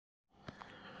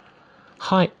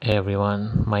Hi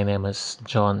everyone, my name is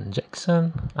John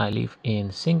Jackson. I live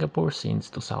in Singapore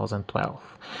since 2012.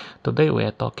 Today we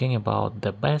are talking about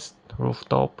the best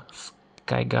rooftop,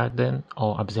 sky garden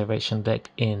or observation deck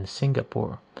in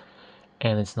Singapore.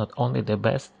 And it's not only the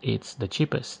best, it's the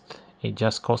cheapest. It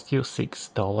just cost you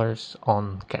 $6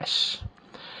 on cash.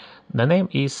 The name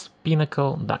is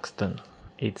Pinnacle Duxton.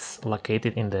 It's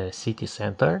located in the city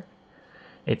center.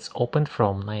 It's open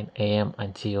from 9 a.m.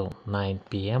 until 9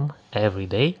 p.m. every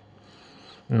day.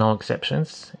 No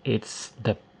exceptions. It's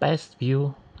the best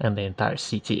view in the entire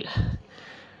city.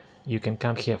 You can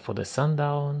come here for the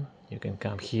sundown. You can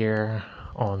come here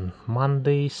on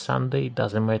Monday, Sunday,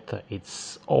 doesn't matter.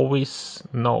 It's always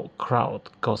no crowd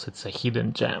because it's a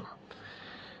hidden gem.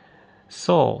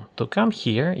 So to come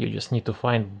here, you just need to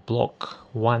find block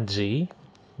 1G,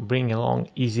 bring along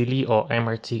ezilink or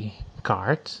MRT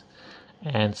card,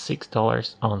 and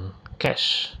 $6 on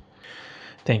cash.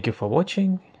 Thank you for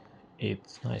watching.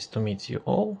 It's nice to meet you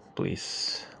all.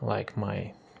 Please like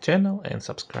my channel and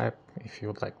subscribe if you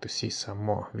would like to see some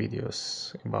more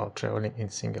videos about traveling in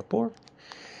Singapore.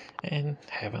 And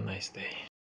have a nice day.